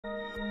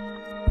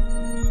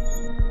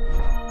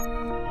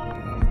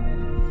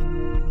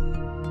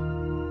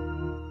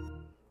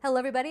Hello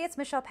everybody, it's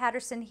Michelle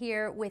Patterson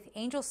here with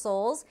Angel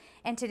Souls,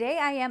 and today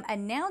I am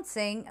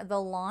announcing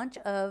the launch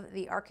of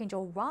the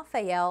Archangel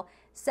Raphael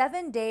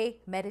 7-Day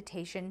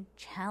Meditation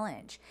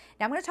Challenge.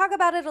 Now I'm going to talk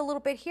about it a little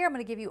bit here. I'm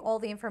going to give you all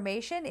the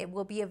information. It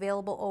will be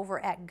available over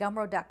at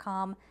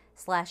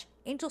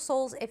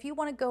gumroad.com/angelsouls. If you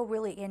want to go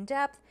really in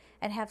depth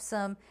and have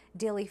some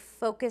daily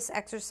focus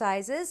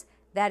exercises,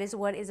 that is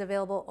what is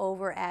available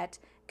over at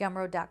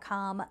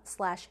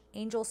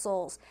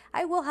gumroad.com/angelsouls.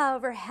 I will,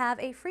 however, have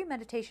a free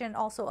meditation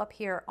also up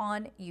here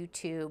on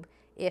YouTube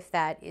if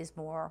that is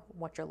more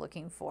what you're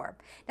looking for.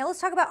 Now let's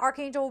talk about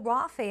Archangel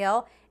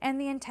Raphael and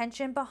the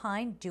intention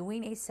behind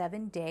doing a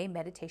 7-day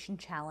meditation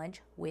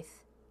challenge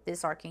with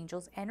this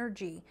Archangel's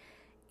energy.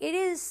 It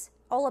is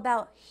all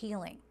about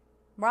healing.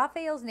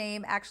 Raphael's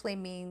name actually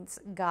means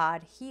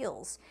God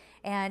heals,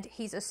 and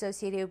he's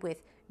associated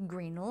with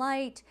green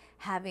light,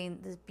 having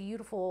this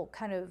beautiful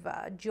kind of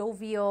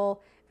jovial,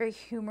 very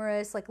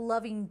humorous, like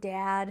loving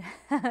dad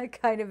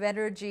kind of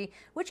energy,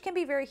 which can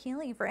be very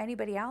healing for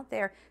anybody out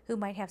there who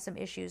might have some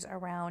issues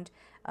around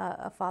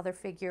a father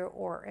figure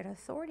or an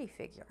authority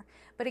figure.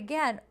 But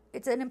again,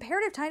 it's an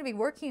imperative time to be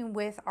working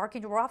with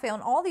Archangel Raphael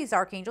and all these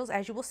archangels.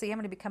 As you will see, I'm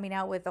going to be coming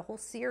out with a whole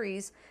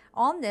series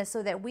on this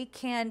so that we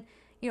can,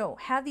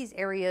 have these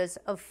areas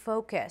of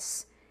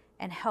focus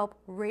and help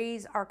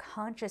raise our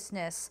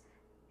consciousness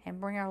and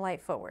bring our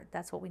light forward.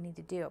 That's what we need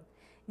to do.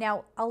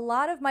 Now, a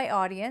lot of my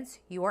audience,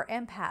 you are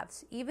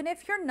empaths. Even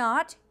if you're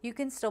not, you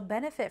can still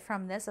benefit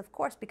from this, of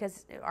course,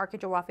 because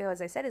Archangel Raphael,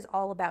 as I said, is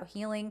all about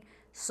healing,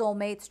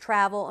 soulmates,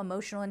 travel,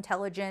 emotional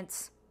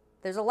intelligence.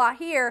 There's a lot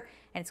here,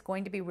 and it's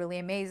going to be really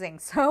amazing.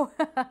 So,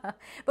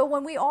 but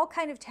when we all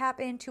kind of tap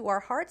into our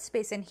heart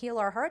space and heal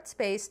our heart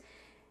space,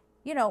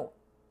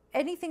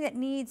 anything that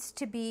needs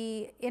to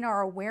be in our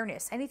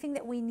awareness, anything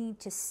that we need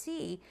to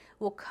see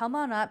will come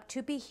on up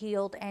to be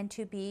healed and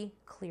to be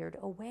cleared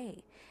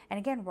away. And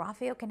again,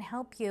 Raphael can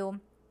help you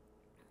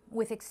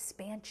with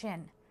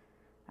expansion.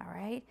 All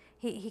right.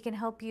 He can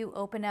help you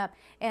open up.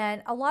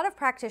 And a lot of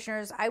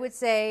practitioners, I would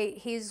say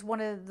he's one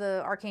of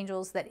the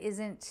archangels that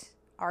isn't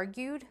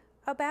argued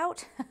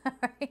about.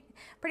 Right?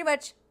 Pretty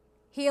much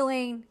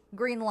healing,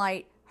 green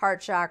light,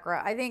 heart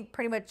chakra. I think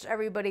pretty much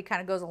everybody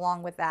kind of goes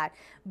along with that.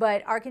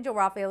 But Archangel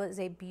Raphael is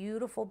a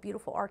beautiful,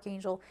 beautiful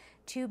archangel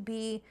to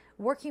be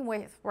working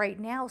with right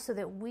now so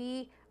that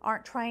we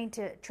aren't trying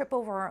to trip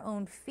over our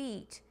own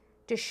feet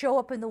to show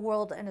up in the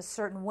world in a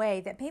certain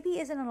way that maybe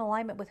isn't in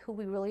alignment with who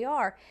we really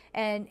are.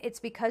 And it's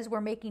because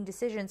we're making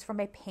decisions from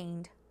a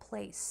pained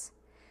place.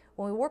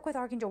 When we work with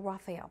Archangel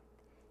Raphael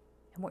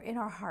and we're in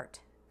our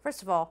heart,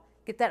 first of all,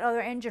 get that other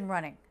engine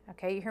running.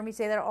 Okay, you hear me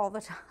say that all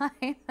the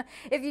time.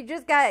 If you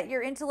just got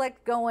your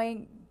intellect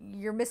going,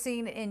 you're missing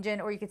an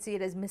engine, or you could see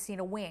it as missing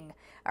a wing.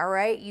 All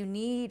right, you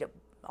need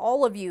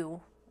all of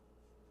you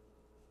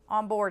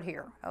on board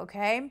here.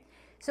 Okay,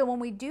 so when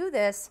we do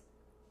this,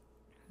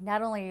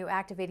 not only are you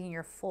activating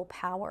your full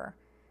power,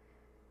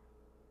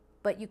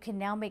 but you can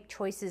now make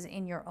choices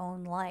in your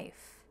own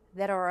life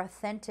that are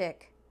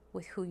authentic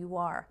with who you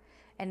are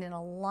and in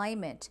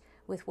alignment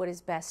with what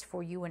is best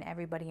for you and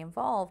everybody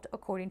involved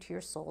according to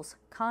your soul's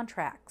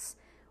contracts.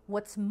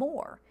 What's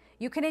more,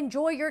 you can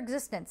enjoy your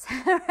existence,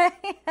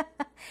 right?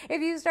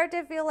 If you start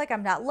to feel like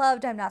I'm not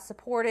loved, I'm not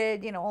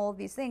supported, all of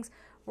these things,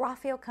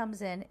 Raphael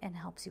comes in and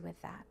helps you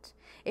with that.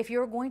 If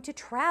you're going to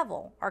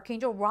travel,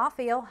 Archangel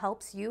Raphael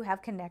helps you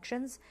have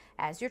connections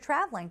as you're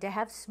traveling to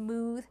have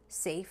smooth,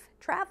 safe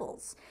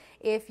travels.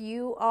 If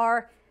you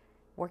are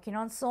working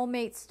on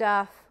soulmate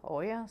stuff,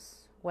 oh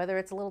yes, whether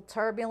it's a little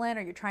turbulent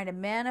or you're trying to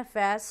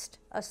manifest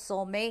a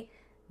soulmate,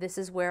 this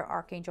is where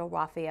Archangel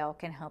Raphael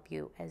can help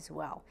you as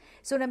well.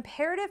 So an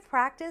imperative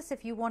practice,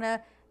 if you want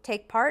to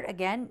take part,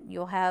 again,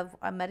 you'll have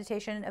a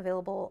meditation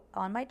available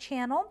on my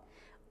channel,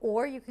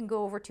 or you can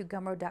go over to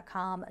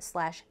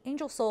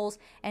gumroad.com/angelsouls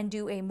and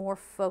do a more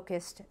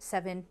focused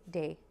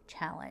 7-day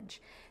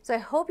challenge. So I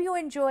hope you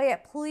enjoy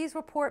it. Please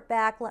report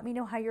back. Let me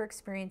know how your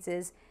experience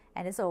is.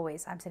 And as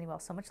always, I'm sending you all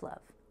so much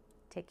love.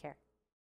 Take care.